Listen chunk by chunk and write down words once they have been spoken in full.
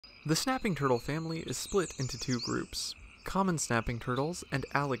The snapping turtle family is split into two groups: common snapping turtles and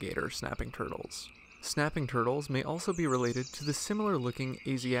alligator snapping turtles. Snapping turtles may also be related to the similar-looking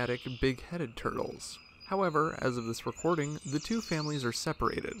Asiatic big-headed turtles. However, as of this recording, the two families are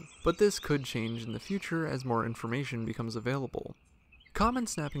separated, but this could change in the future as more information becomes available. Common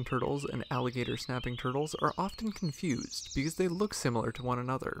snapping turtles and alligator snapping turtles are often confused because they look similar to one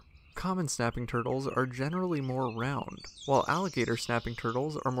another. Common snapping turtles are generally more round, while alligator snapping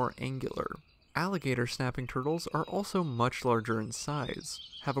turtles are more angular. Alligator snapping turtles are also much larger in size,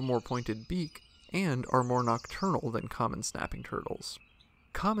 have a more pointed beak, and are more nocturnal than common snapping turtles.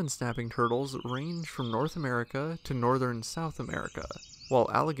 Common snapping turtles range from North America to northern South America, while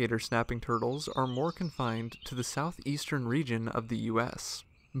alligator snapping turtles are more confined to the southeastern region of the US.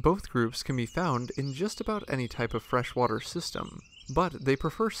 Both groups can be found in just about any type of freshwater system, but they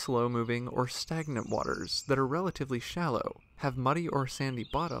prefer slow-moving or stagnant waters that are relatively shallow, have muddy or sandy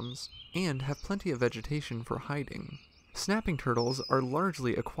bottoms, and have plenty of vegetation for hiding. Snapping turtles are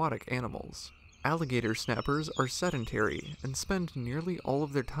largely aquatic animals. Alligator snappers are sedentary and spend nearly all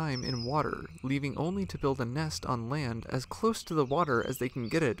of their time in water, leaving only to build a nest on land as close to the water as they can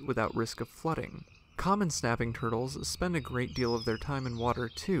get it without risk of flooding. Common snapping turtles spend a great deal of their time in water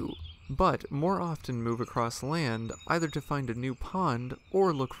too, but more often move across land either to find a new pond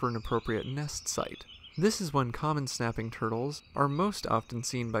or look for an appropriate nest site. This is when common snapping turtles are most often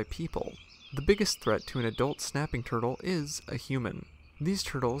seen by people. The biggest threat to an adult snapping turtle is a human. These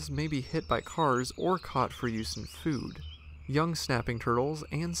turtles may be hit by cars or caught for use in food. Young snapping turtles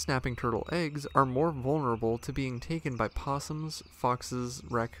and snapping turtle eggs are more vulnerable to being taken by possums, foxes,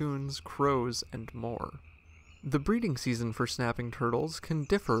 raccoons, crows, and more. The breeding season for snapping turtles can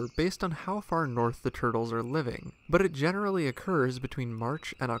differ based on how far north the turtles are living, but it generally occurs between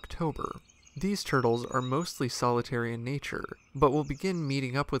March and October. These turtles are mostly solitary in nature, but will begin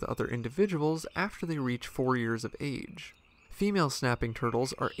meeting up with other individuals after they reach 4 years of age. Female snapping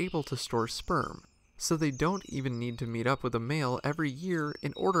turtles are able to store sperm, so they don't even need to meet up with a male every year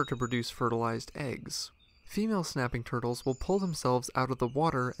in order to produce fertilized eggs. Female snapping turtles will pull themselves out of the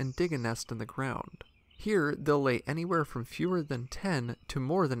water and dig a nest in the ground. Here, they'll lay anywhere from fewer than 10 to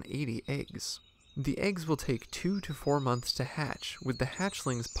more than 80 eggs. The eggs will take 2 to 4 months to hatch, with the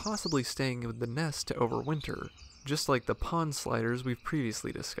hatchlings possibly staying with the nest to overwinter, just like the pond sliders we've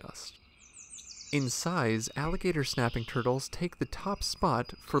previously discussed. In size, alligator snapping turtles take the top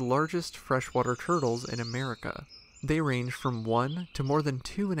spot for largest freshwater turtles in America. They range from 1 to more than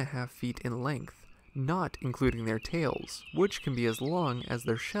 2.5 feet in length, not including their tails, which can be as long as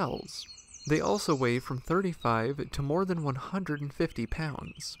their shells. They also weigh from 35 to more than 150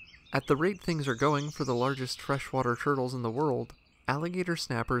 pounds. At the rate things are going for the largest freshwater turtles in the world, alligator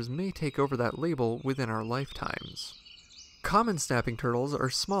snappers may take over that label within our lifetimes. Common snapping turtles are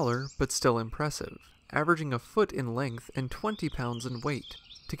smaller but still impressive, averaging a foot in length and 20 pounds in weight.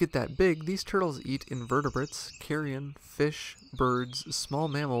 To get that big, these turtles eat invertebrates, carrion, fish, birds, small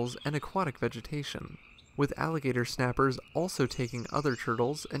mammals, and aquatic vegetation, with alligator snappers also taking other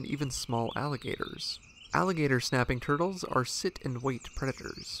turtles and even small alligators. Alligator snapping turtles are sit-and-wait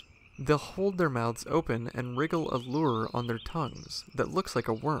predators. They'll hold their mouths open and wriggle a lure on their tongues that looks like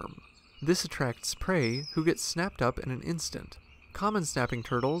a worm. This attracts prey who get snapped up in an instant. Common snapping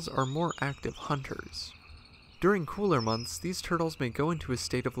turtles are more active hunters. During cooler months, these turtles may go into a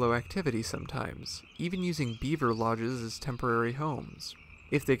state of low activity sometimes, even using beaver lodges as temporary homes.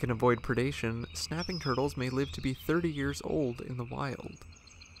 If they can avoid predation, snapping turtles may live to be 30 years old in the wild.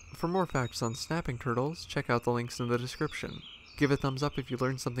 For more facts on snapping turtles, check out the links in the description. Give a thumbs up if you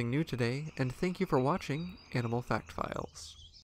learned something new today, and thank you for watching Animal Fact Files.